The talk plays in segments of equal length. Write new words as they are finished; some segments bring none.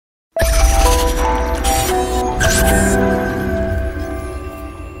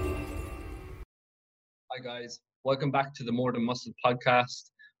guys. Welcome back to the More Than Muscle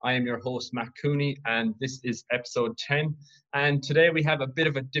podcast. I am your host, Matt Cooney, and this is episode 10. And today we have a bit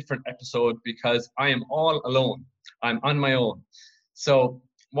of a different episode because I am all alone. I'm on my own. So,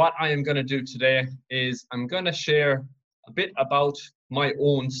 what I am going to do today is I'm going to share a bit about my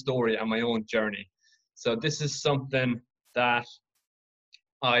own story and my own journey. So, this is something that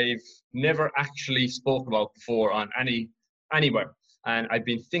I've never actually spoke about before on anywhere. And I've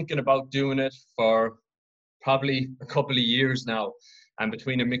been thinking about doing it for probably a couple of years now, and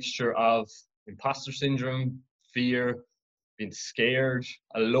between a mixture of imposter syndrome, fear, being scared,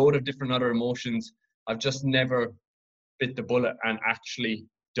 a load of different other emotions, I've just never bit the bullet and actually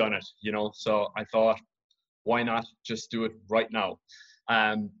done it. So I thought, why not just do it right now?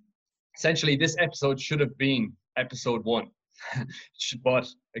 um Essentially, this episode should have been episode 1. But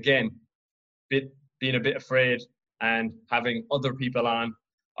again, being a bit afraid and having other people on,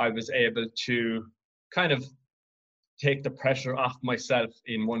 I was able to kind of take the pressure off myself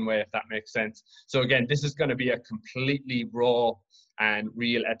in one way, if that makes sense. So again, this is going to be a completely raw and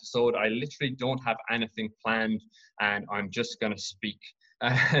real episode. I literally don't have anything planned, and I'm just going to speak.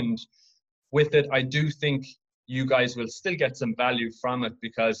 And with it, I do think you guys will still get some value from it,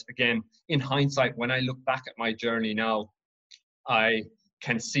 because again, in hindsight, when I look back at my journey now, I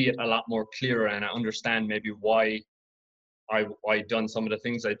can see it a lot more clearer, and I understand maybe why I done some of the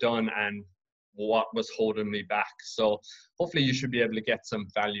things I done and what was holding me back. So hopefully you should be able to get some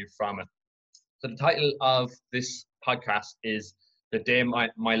value from it. So the title of this podcast is The Day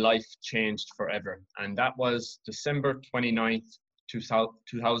My Life Changed Forever. And that was December 29th,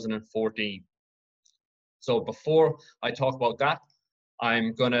 2014. So before I talk about that,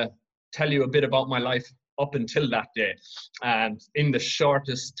 I'm going to tell you a bit about my life up until that day, and in the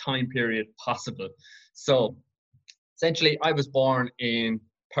shortest time period possible. So essentially, I was born in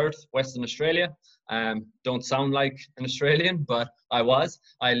Perth, Western Australia. Don't sound like an Australian, but I was.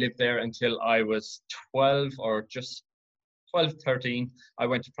 I lived there until I was 12 or just 12, 13. I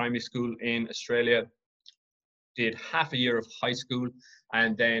went to primary school in Australia, did half a year of high school,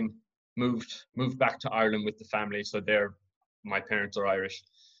 and then moved back to Ireland with the family. So my parents are Irish.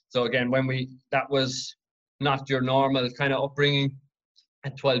 So again, that was not your normal kind of upbringing.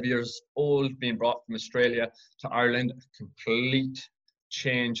 At 12 years old, being brought from Australia to Ireland, a complete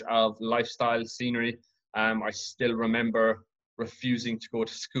change of lifestyle, scenery. I still remember refusing to go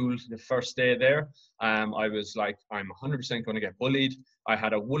to school the first day there. I was like, I'm 100% going to get bullied. I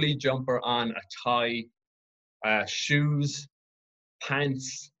had a woolly jumper on, a tie, shoes,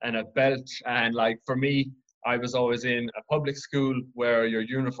 pants, and a belt. And like, for me, I was always in a public school where your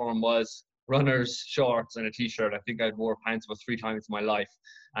uniform was runners, shorts, and a t-shirt. I think I'd wore pants about 3 times in my life.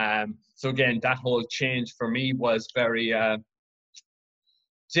 So again, that whole change for me was very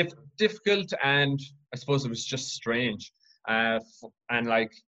difficult, and I suppose it was just strange. And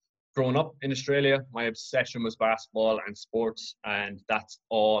like, growing up in Australia, my obsession was basketball and sports, and that's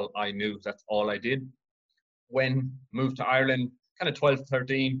all I knew. That's all I did. When moved to Ireland, kind of 12,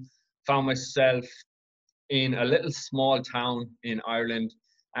 13, found myself in a little small town in Ireland.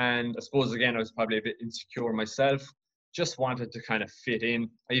 And I suppose, again, I was probably a bit insecure myself, just wanted to kind of fit in.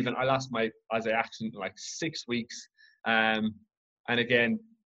 I lost my Isaiah accent in like 6 weeks. And again,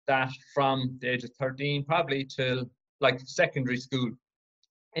 that from the age of 13, probably till like secondary school,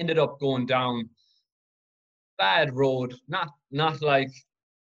 ended up going down bad road. Not like,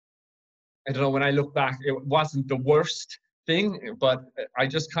 I don't know, when I look back, it wasn't the worst thing, but I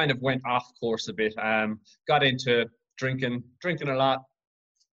just kind of went off course a bit. Got into drinking a lot,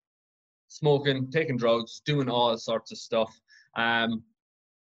 smoking, taking drugs, doing all sorts of stuff.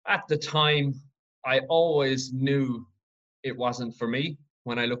 At the time, I always knew it wasn't for me.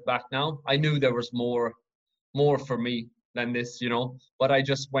 When I look back now, I knew there was more for me than this. But I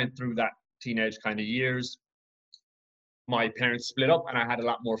just went through that teenage kind of years. My parents split up, and I had a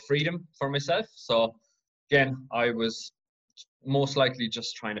lot more freedom for myself. So again, I was most likely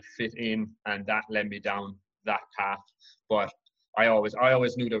just trying to fit in, and that led me down that path. But I always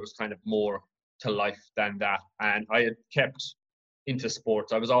knew there was kind of more to life than that, and I had kept into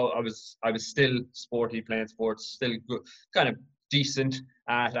sports. I was still sporty, playing sports, still good, kind of decent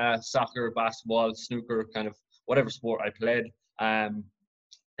at soccer, basketball, snooker, kind of whatever sport I played. And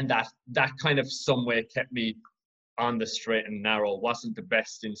that kind of some way kept me on the straight and narrow. Wasn't the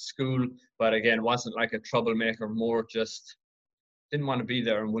best in school, but again, wasn't like a troublemaker, more just didn't want to be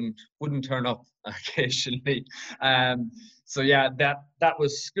there and wouldn't turn up occasionally. So yeah, that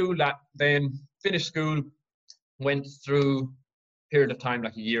was school. That then finished school, went through a period of time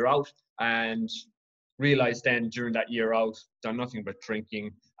like a year out, and realized then during that year out, done nothing but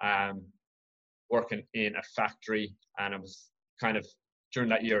drinking, working in a factory, and I was kind of, during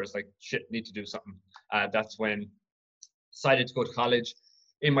that year, I was like, shit, need to do something. That's when I decided to go to college.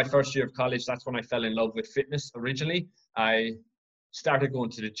 In my first year of college, that's when I fell in love with fitness originally. I started going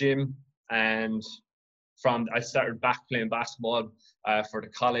to the gym, and I started back playing basketball for the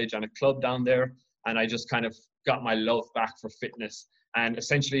college and a club down there, and I just kind of got my love back for fitness. And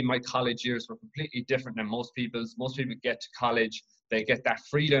essentially, my college years were completely different than most people's. Most people get to college, they get that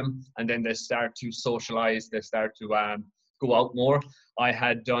freedom, and then they start to socialize, they start to go out more. I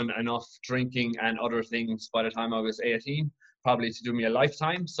had done enough drinking and other things by the time I was 18, probably to do me a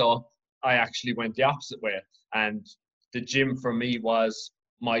lifetime. So I actually went the opposite way. And the gym for me was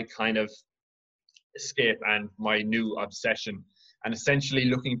my kind of escape and my new obsession. And essentially,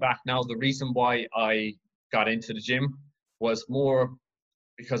 looking back now, the reason why I got into the gym was more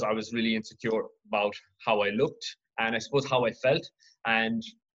because I was really insecure about how I looked and I suppose how I felt. And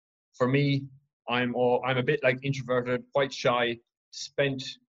for me, I'm a bit like introverted, quite shy, spent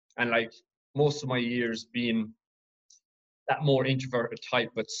and like most of my years being that more introverted type.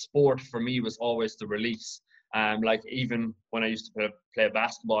 But sport for me was always the release. Like even when I used to play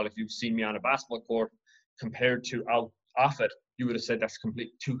basketball, if you've seen me on a basketball court compared to out off it, you would have said that's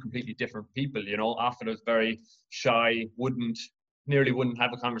two completely different people. You know, off it I was very shy, nearly wouldn't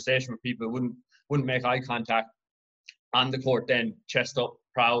have a conversation with people, wouldn't make eye contact. On the court, then chest up,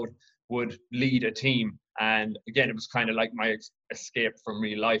 proud, would lead a team. And again, it was kind of like my escape from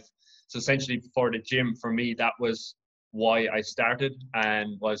real life. So essentially, for the gym, for me, that was why I started,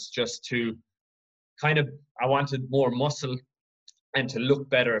 and was just to kind of, I wanted more muscle and to look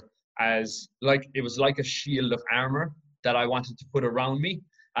better, as like it was like a shield of armor that I wanted to put around me,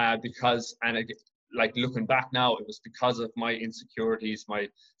 because like looking back now, it was because of my insecurities, my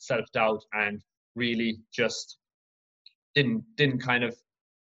self-doubt, and really just didn't kind of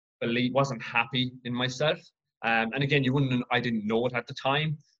believe, wasn't happy in myself. And again, I didn't know it at the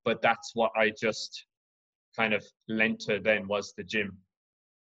time, but that's what I just kind of lent to then, was the gym.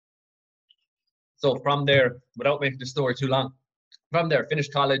 So from there, without making the story too long, from there,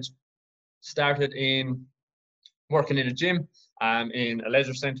 finished college, started in working in a gym, in a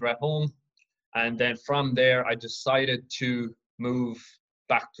leisure center at home. And then from there, I decided to move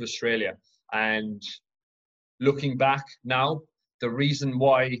back to Australia. And looking back now, the reason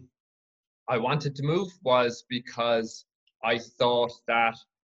why I wanted to move was because I thought that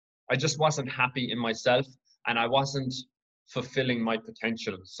I just wasn't happy in myself and I wasn't fulfilling my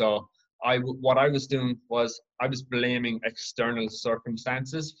potential. So what I was doing was I was blaming external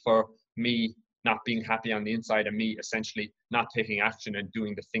circumstances for me not being happy on the inside, and me essentially not taking action and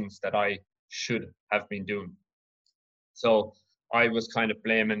doing the things that I should have been doing. So I was kind of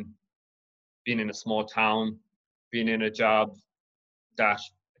blaming being in a small town, being in a job that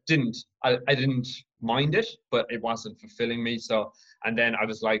I didn't mind it, but it wasn't fulfilling me. So, and then I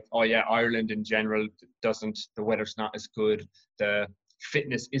was like, oh yeah, Ireland in general the weather's not as good, the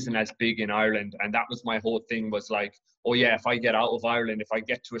fitness isn't as big in Ireland. And that was my whole thing, was like, oh yeah, if I get out of Ireland, if I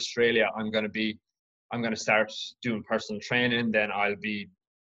get to Australia, I'm going to start doing personal training, then I'll be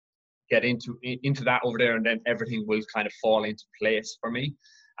get into that over there, and then everything will kind of fall into place for me.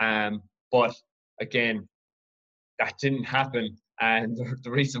 But again, that didn't happen. And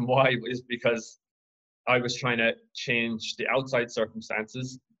the reason why is because I was trying to change the outside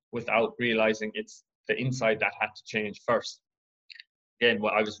circumstances without realizing it's the inside that had to change first. Again,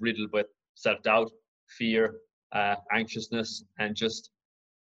 I was riddled with self-doubt, fear, anxiousness, and just,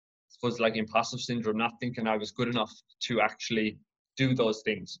 I suppose, like imposter syndrome, not thinking I was good enough to actually do those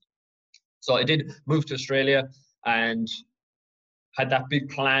things. So I did move to Australia and had that big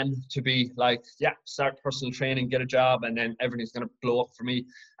plan to be like, yeah, start personal training, get a job, and then everything's going to blow up for me.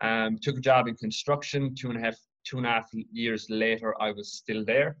 Took a job in construction. 2.5 years later, I was still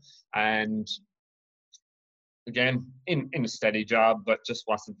there, and again in a steady job, but just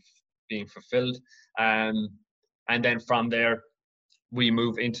wasn't being fulfilled. And then from there, we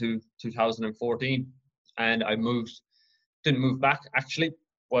moved into 2014, and I didn't move back actually.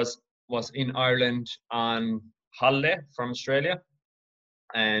 Was in Ireland on holiday from Australia.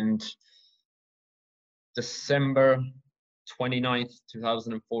 And December 29th,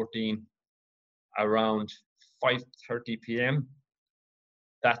 2014, around 5:30 p.m.,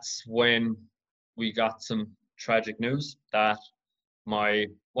 that's when we got some tragic news that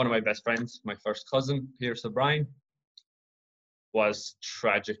one of my best friends, my first cousin, Pierce O'Brien, was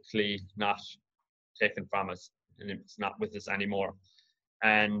tragically not taken from us, and it's not with us anymore.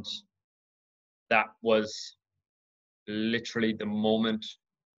 And that was literally the moment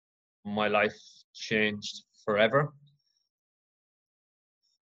my life changed forever.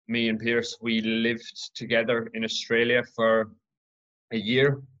 me and Pierce, we lived together in Australia for a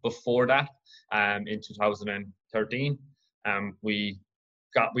year before that, in 2013.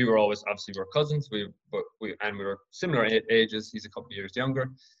 We were always, obviously we were cousins, we were similar ages. He's a couple of years younger,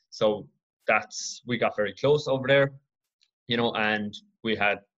 so we got very close over there, you know, and we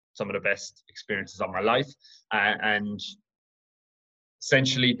had some of the best experiences of my life. And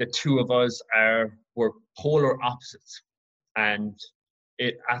essentially the two of us were polar opposites. And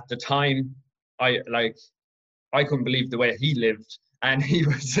at the time, I couldn't believe the way he lived, and he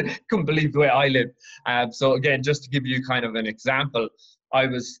couldn't believe the way I lived. So again, just to give you kind of an example, I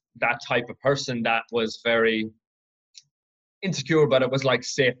was that type of person that was very insecure, but it was like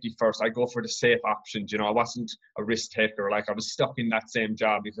safety first. I go for the safe options, you know. I wasn't a risk taker. Like, I was stuck in that same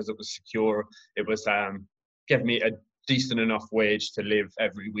job because it was secure. It was giving me a decent enough wage to live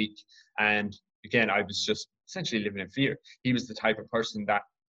every week. And again, I was just essentially living in fear. He was the type of person that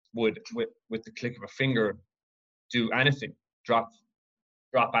would, with the click of a finger, do anything, drop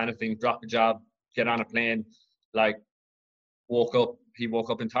anything, drop a job, get on a plane. Like, he woke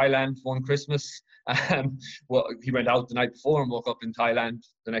up in Thailand one Christmas. Well, he went out the night before and woke up in Thailand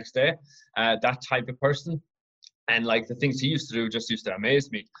the next day. That type of person. And like, the things he used to do just used to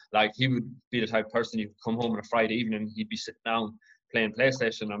amaze me. Like, he would be the type of person, you'd come home on a Friday evening, he'd be sitting down playing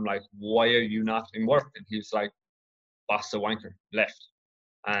PlayStation. I'm like, why are you not in work? And he's like, boss a wanker, left.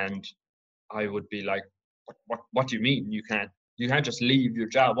 And I would be like, what do you mean you can't just leave your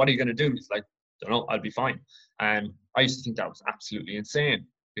job? What are you going to do? He's like, don't know, I'll be fine. And I used to think that was absolutely insane,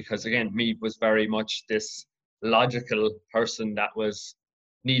 because again, me was very much this logical person that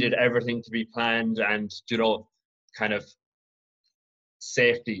needed everything to be planned and, you know, kind of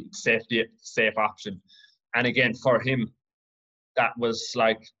safe option. And again, for him, that was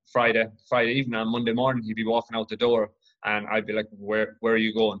like Friday evening. On Monday morning, he'd be walking out the door and I'd be like, where are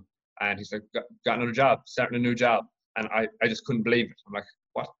you going? And he's like, got another job, starting a new job. And I just couldn't believe it. I'm like,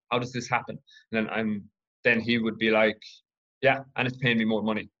 what? How does this happen? And then he would be like, yeah, and it's paying me more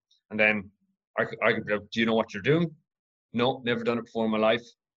money. And then I could be like, do you know what you're doing? No, never done it before in my life.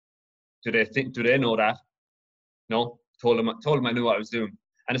 Do they know that? No. Told him I knew what I was doing.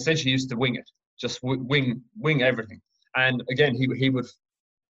 And essentially used to wing it. Just wing everything. And again,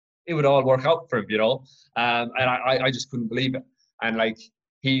 it would all work out for him, you know. And I just couldn't believe it. And like,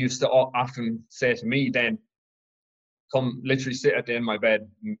 he used to often say to me then, come literally sit at the end of my bed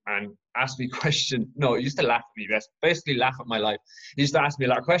and ask me questions. No, he used to laugh at me, basically laugh at my life. He used to ask me a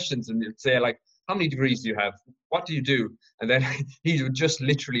lot of questions and he'd say like, how many degrees do you have? What do you do? And then he would just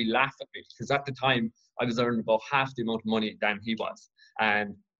literally laugh at me, because at the time I was earning about half the amount of money than he was.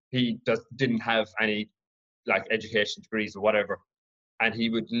 And he didn't have any like education degrees or whatever. And he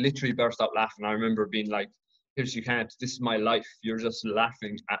would literally burst out laughing. I remember being like, Pierce, you can't, this is my life. You're just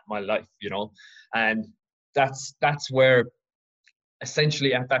laughing at my life, you know? And that's where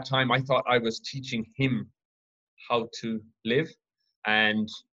essentially at that time I thought I was teaching him how to live. And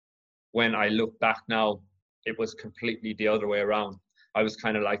when I look back now, it was completely the other way around. I was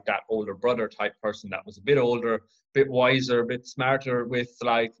kind of like that older brother type person that was a bit older, a bit wiser, a bit smarter with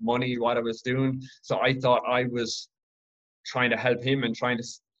like money, what I was doing. So I thought I was trying to help him and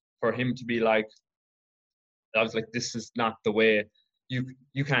for him to be like, I was like, this is not the way.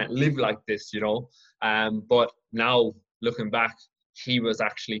 You can't live like this, you know. But now looking back, he was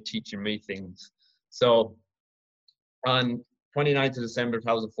actually teaching me things. So on 29th of December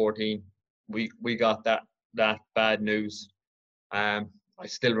 2014, we got that bad news. I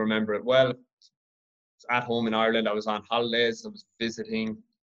still remember it well. It's at home in Ireland. I was on holidays. I was visiting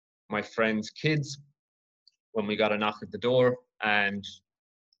my friend's kids when we got a knock at the door, and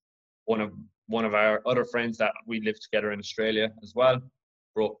one of our other friends that we lived together in Australia as well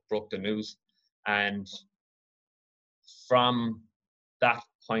broke the news. And from that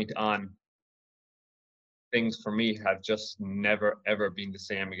point on, things for me have just never ever been the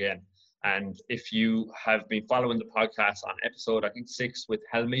same again. And if you have been following the podcast, on episode I think 6 with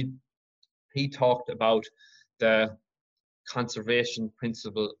Helmy, he talked about the conservation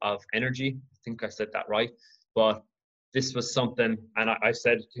principle of energy. I think I said that right. But this was something, and I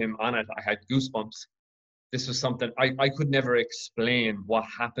said to him on it, I had goosebumps. This was something I could never explain what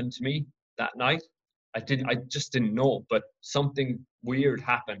happened to me that night. I just didn't know, but something weird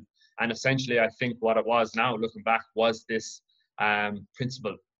happened. And essentially, I think what it was now, looking back, was this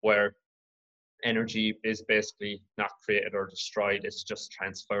principle where energy is basically not created or destroyed, it's just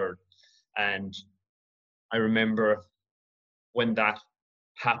transferred. And I remember when that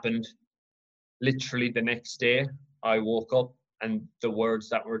happened, literally the next day, I woke up and the words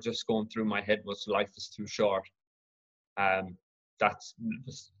that were just going through my head was, life is too short.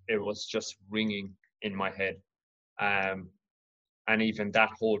 it was just ringing in my head. And even that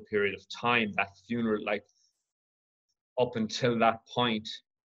whole period of time, that funeral, like up until that point,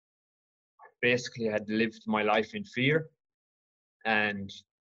 I basically had lived my life in fear, and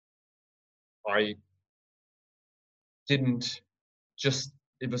I didn't just,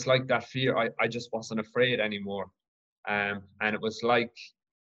 it was like that fear, I just wasn't afraid anymore. And it was like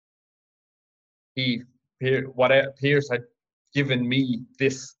Piers had given me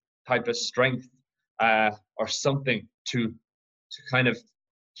this type of strength, or something to kind of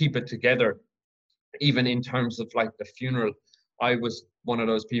keep it together. Even in terms of like the funeral, I was one of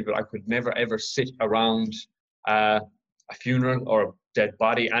those people, I could never ever sit around a funeral or a dead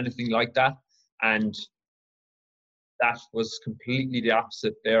body, anything like that. And that was completely the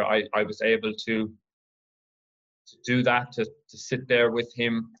opposite there. I was able to do that, to sit there with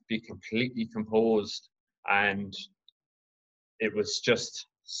him, be completely composed. And it was just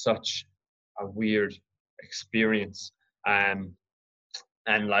such a weird experience. And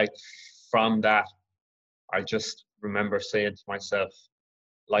like from that, I just remember saying to myself,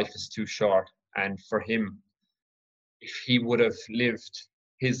 life is too short. And for him, if he would have lived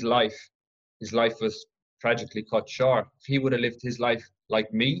his life was tragically cut short. If he would have lived his life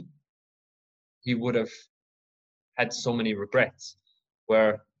like me, he would have had so many regrets. Where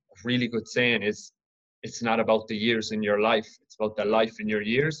a really good saying is, it's not about the years in your life, it's about the life in your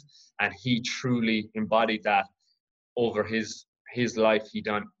years. And he truly embodied that over his life. He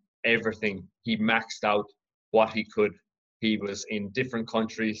done everything. He maxed out what he could. He was in different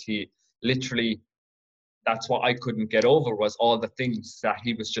countries. He literally, that's what I couldn't get over, was all the things that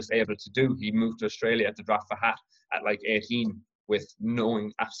he was just able to do. He moved to Australia at the drop of a hat at like 18 with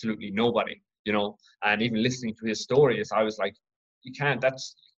knowing absolutely nobody, you know. And even listening to his stories, I was like,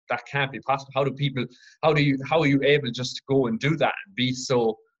 that can't be possible. How are you able just to go and do that and be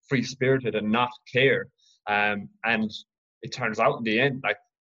so free spirited and not care? And it turns out in the end, like,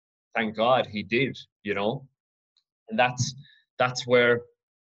 thank God he did, you know. And that's where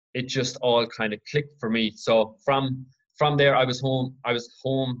it just all kind of clicked for me. So from there, I was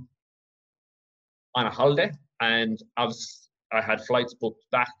home on a holiday, and I had flights booked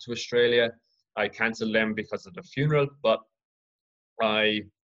back to Australia. I cancelled them because of the funeral, but I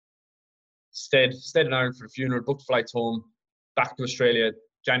stayed in Ireland for the funeral, booked flights home, back to Australia,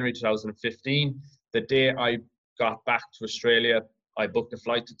 January 2015. The day I got back to Australia, I booked a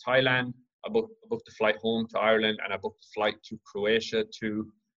flight to Thailand, I booked a flight home to Ireland, and I booked a flight to Croatia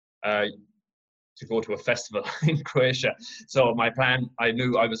to go to a festival in Croatia. So my plan, I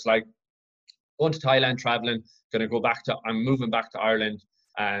knew, I was like, going to Thailand, traveling, I'm moving back to Ireland,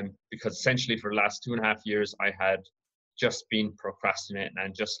 because essentially for the last 2.5 years, I had just been procrastinating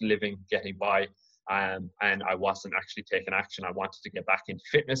and just living, getting by, and I wasn't actually taking action. I wanted to get back into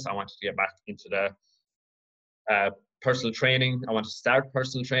fitness. I wanted to get back into the personal training. I wanted to start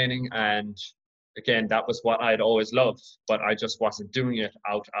personal training, and again, that was what I'd always loved, but I just wasn't doing it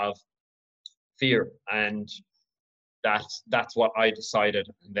out of fear. And that's what I decided.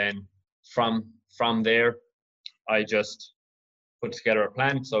 And then from there, I just put together a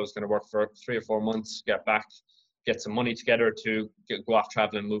plan. So I was going to work for 3 or 4 months, get back, get some money together to go off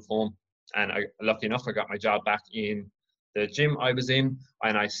traveling, move home. And lucky enough, I got my job back in the gym I was in,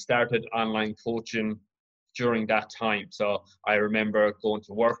 and I started online coaching during that time. So I remember going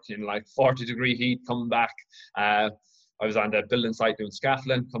to work in like 40-degree heat, coming back. I was on the building site doing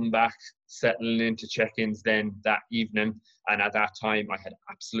scaffolding, coming back, settling into check-ins then that evening. And at that time, I had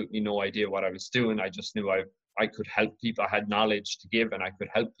absolutely no idea what I was doing. I just knew I could help people. I had knowledge to give, and I could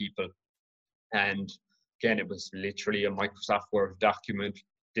help people. And again, it was literally a Microsoft Word document.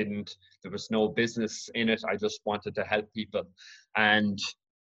 There was no business in it. I just wanted to help people. And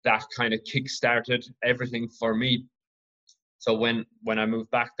that kind of kick-started everything for me. So when I moved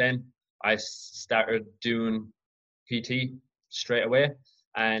back then, I started doing PT straight away.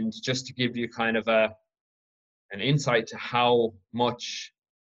 And just to give you kind of an insight to how much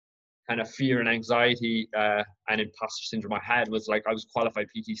kind of fear and anxiety and imposter syndrome I had, was like, I was qualified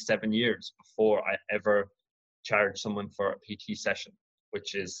PT 7 years before I ever charged someone for a PT session,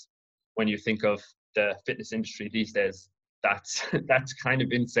 which is, when you think of the fitness industry these days, that's kind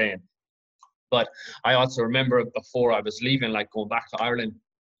of insane. But I also remember before I was leaving, like going back to Ireland,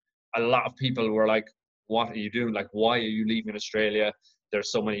 a lot of people were like, what are you doing? Like, why are you leaving Australia? There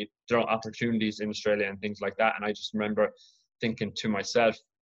are opportunities in Australia and things like that. And I just remember thinking to myself,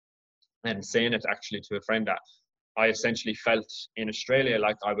 and saying it actually to a friend, that I essentially felt in Australia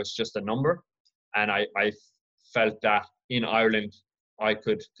like I was just a number. And I felt that in Ireland, I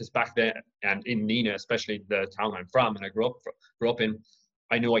could, because back then, and in Nina, especially the town I'm from and I grew up in,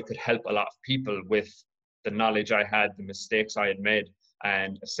 I knew I could help a lot of people with the knowledge I had, the mistakes I had made,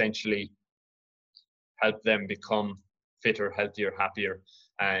 and essentially help them become fitter, healthier, happier.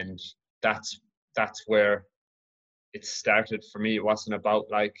 And that's where it started for me. It wasn't about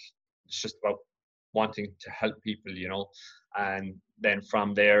like, it's just about wanting to help people, you know. And then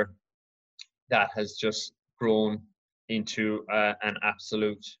from there, that has just grown into an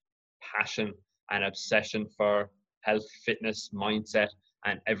absolute passion and obsession for health, fitness, mindset,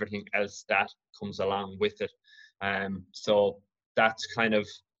 and everything else that comes along with it. So that's kind of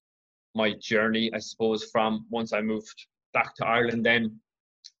my journey, I suppose, from once I moved back to Ireland, then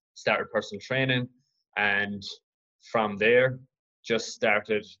started personal training, and from there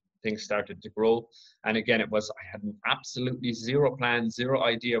things started to grow. And again, I had absolutely zero plan, zero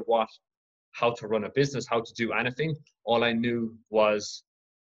idea how to run a business, how to do anything. All I knew was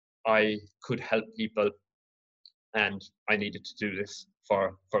I could help people, and I needed to do this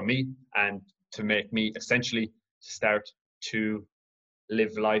for me, and to make me essentially start to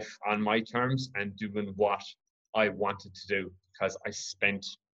live life on my terms and doing what I wanted to do, because I spent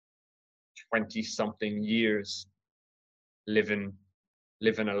 20 something years living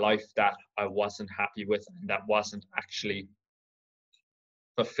a life that I wasn't happy with, and that wasn't actually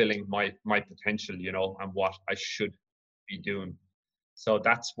fulfilling my potential, you know, and what I should be doing. So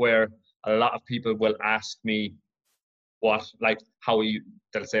that's where a lot of people will ask me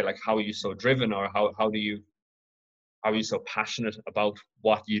they'll say like, how are you so driven, or how are you so passionate about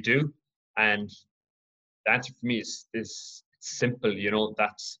what you do? And the answer for me is simple, you know.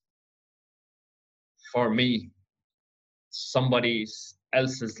 That's, for me, somebody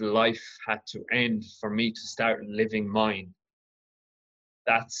else's life had to end for me to start living mine.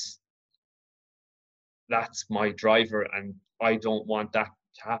 That's my driver, and I don't want that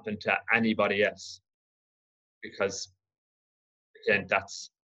to happen to anybody else, because again,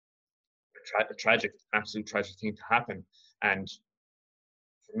 that's a tragic, absolute tragic thing to happen. And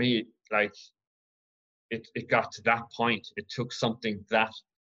for me, like, it got to that point. It took something that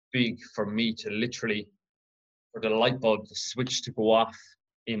big for me to literally, for the light bulb, the switch to go off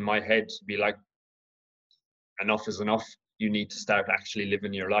in my head, to be like, enough is enough. You need to start actually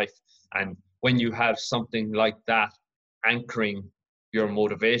living your life. And when you have something like that anchoring your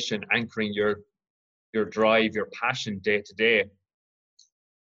motivation, anchoring your drive, your passion day to day,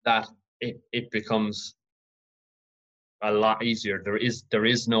 that it becomes a lot easier. There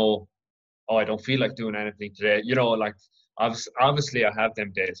is no, oh, I don't feel like doing anything today. You know, like, obviously I have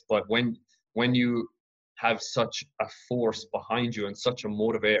them days, but when you have such a force behind you and such a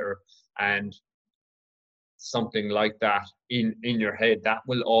motivator and something like that in your head, that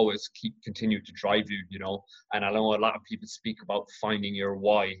will always continue to drive you, you know. And I know a lot of people speak about finding your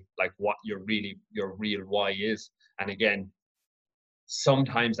why, like what your real why is. And again,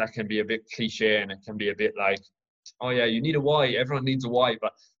 sometimes that can be a bit cliche, and it can be a bit like, oh yeah, you need a why, everyone needs a why,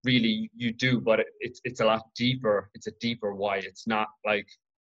 but really you do. But it's a lot deeper. It's a deeper why. It's not like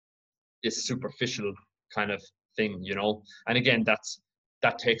this superficial kind of thing, you know. And again,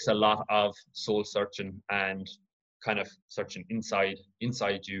 that takes a lot of soul searching and kind of searching inside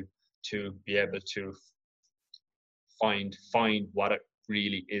you to be able to find what it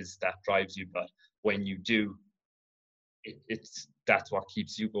really is that drives you. But when you do, that's what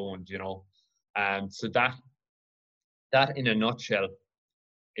keeps you going, you know. And so that in a nutshell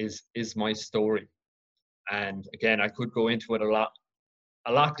is my story. And again, I could go into it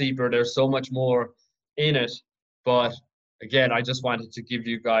a lot deeper. There's so much more in it, but again, I just wanted to give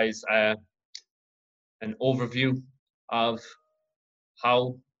you guys an overview of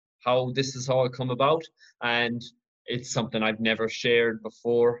how this has all come about. And it's something I've never shared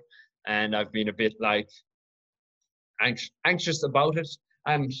before, and I've been a bit like anxious about it,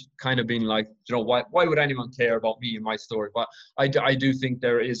 and kind of been like, you know, why would anyone care about me and my story? But I do think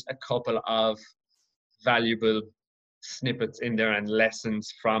there is a couple of valuable snippets in there and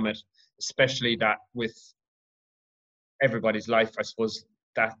lessons from it, especially that with everybody's life, I suppose,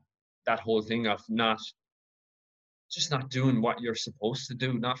 that whole thing of not doing what you're supposed to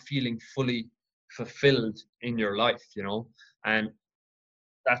do, not feeling fully fulfilled in your life, you know. And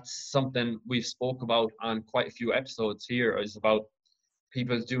that's something we've spoke about on quite a few episodes here, is about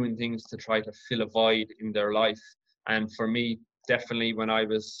people doing things to try to fill a void in their life. And for me, definitely when I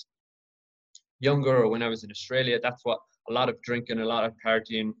was younger, or when I was in Australia, that's what a lot of drinking, a lot of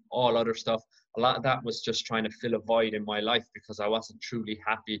partying, all other stuff, a lot of that was just trying to fill a void in my life, because I wasn't truly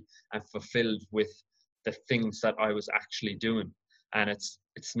happy and fulfilled with the things that I was actually doing. And it's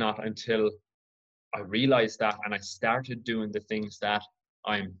not until I realized that, and I started doing the things that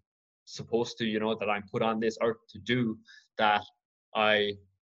I'm supposed to, that I'm put on this earth to do, that I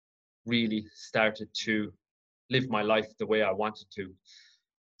really started to live my life the way I wanted to.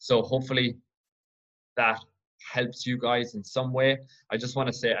 So hopefully that helps you guys in some way. I just want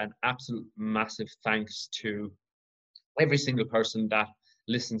to say an absolute massive thanks to every single person that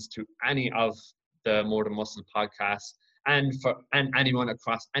listens to any of the More Than Muscle podcasts, and anyone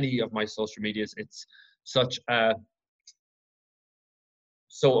across any of my social medias. It's such a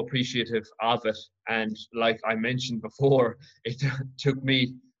so appreciative of it. And like I mentioned before, it took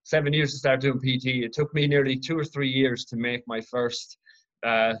me 7 years to start doing PT. It took me nearly 2 or 3 years to make my first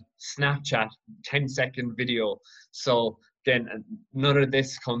Snapchat 10-second video. So then none of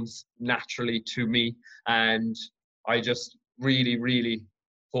this comes naturally to me. And I just really, really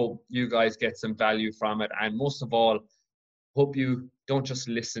hope you guys get some value from it. And most of all, hope you don't just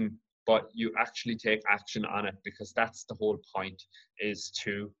listen, but you actually take action on it, because that's the whole point, is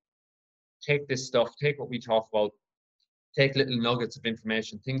to take this stuff, take what we talk about, take little nuggets of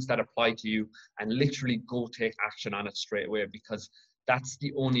information, things that apply to you, and literally go take action on it straight away, because that's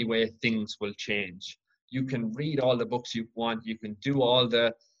the only way things will change. You can read all the books you want, you can do all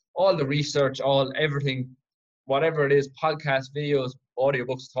the research, everything, whatever it is, podcasts, videos,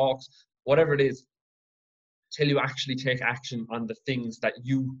 audiobooks, talks, whatever it is, till you actually take action on the things that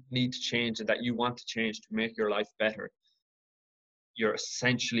you need to change and that you want to change to make your life better, you're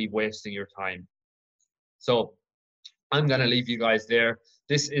essentially wasting your time. So I'm going to leave you guys there.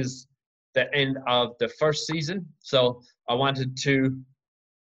 This is the end of the first season. So I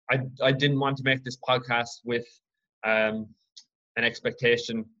didn't want to make this podcast with an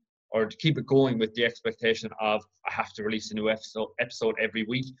expectation, or to keep it going with the expectation of I have to release a new episode every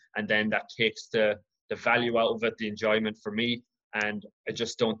week, and then that takes the value out of it, the enjoyment for me. And I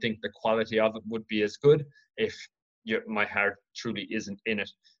just don't think the quality of it would be as good if my heart truly isn't in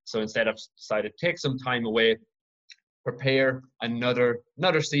it. So instead, I've decided to take some time away, prepare another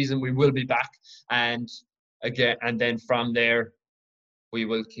season. We will be back, and then from there we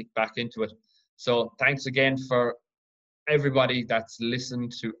will kick back into it. So thanks again for everybody that's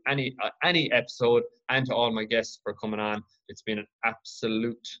listened to any episode, and to all my guests for coming on. It's been an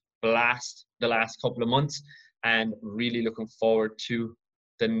absolute blast the last couple of months, and really looking forward to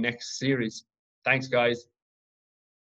the next series. Thanks, guys.